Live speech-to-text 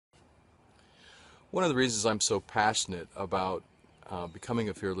One of the reasons I'm so passionate about becoming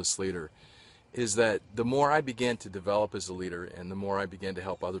a fearless leader is that the more I began to develop as a leader and the more I began to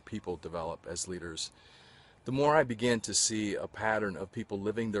help other people develop as leaders, the more I began to see a pattern of people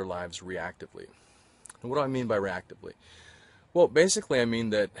living their lives reactively. And what do I mean by reactively? Well, basically I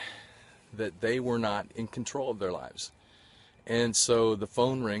mean that they were not in control of their lives. And so the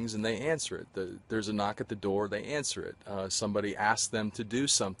phone rings and they answer it. There's a knock at the door, they answer it. Somebody asks them to do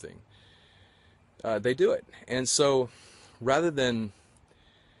something. They do it. And so rather than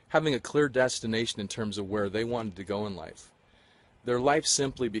having a clear destination in terms of where they wanted to go in life, their life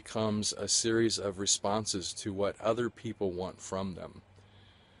simply becomes a series of responses to what other people want from them.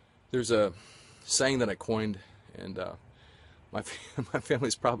 There's a saying that I coined, and my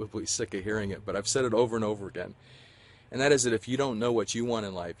family's probably sick of hearing it, but I've said it over and over again. And that is that if you don't know what you want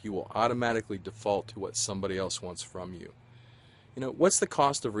in life, you will automatically default to what somebody else wants from you. You know, what's the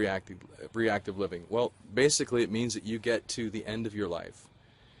cost of reactive living? Well, basically it means that you get to the end of your life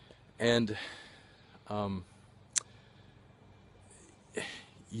and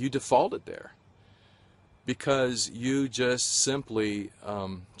you defaulted there because you just simply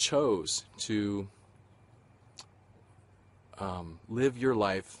chose to live your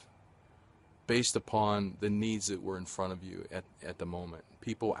life based upon the needs that were in front of you at the moment.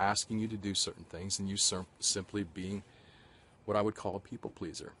 People asking you to do certain things and you simply being what I would call a people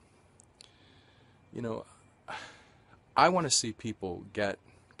pleaser. You know, I want to see people get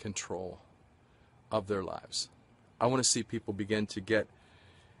control of their lives. I want to see people begin to get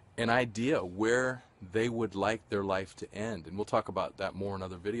an idea where they would like their life to end. And we'll talk about that more in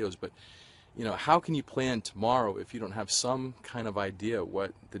other videos. But, you know, how can you plan tomorrow if you don't have some kind of idea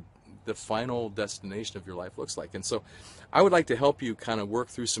what the final destination of your life looks like? And so I would like to help you kind of work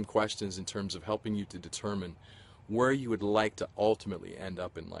through some questions in terms of helping you to determine where you would like to ultimately end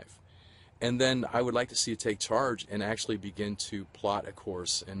up in life. And then I would like to see you take charge and actually begin to plot a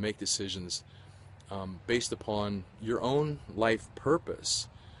course and make decisions based upon your own life purpose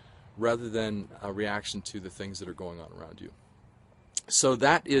rather than a reaction to the things that are going on around you. So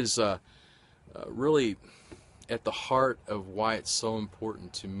that is really at the heart of why it's so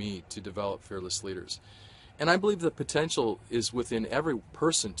important to me to develop fearless leaders. And I believe the potential is within every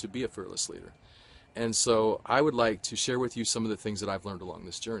person to be a fearless leader. And so I would like to share with you some of the things that I've learned along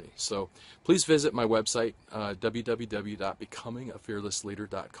this journey. So please visit my website,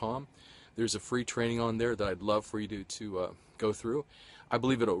 www.becomingafearlessleader.com. There's a free training on there that I'd love for you to go through. I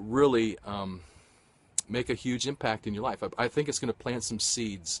believe it'll really make a huge impact in your life. I think it's going to plant some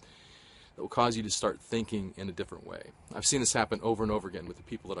seeds that will cause you to start thinking in a different way. I've seen this happen over and over again with the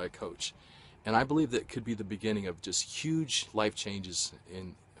people that I coach. And I believe that could be the beginning of just huge life changes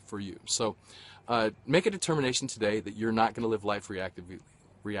for you. So make a determination today that you're not going to live life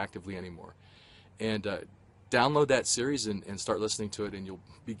reactively anymore. And download that series and start listening to it, and you'll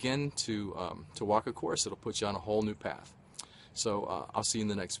begin to walk a course that'll put you on a whole new path. So I'll see you in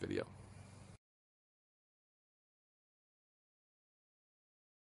the next video.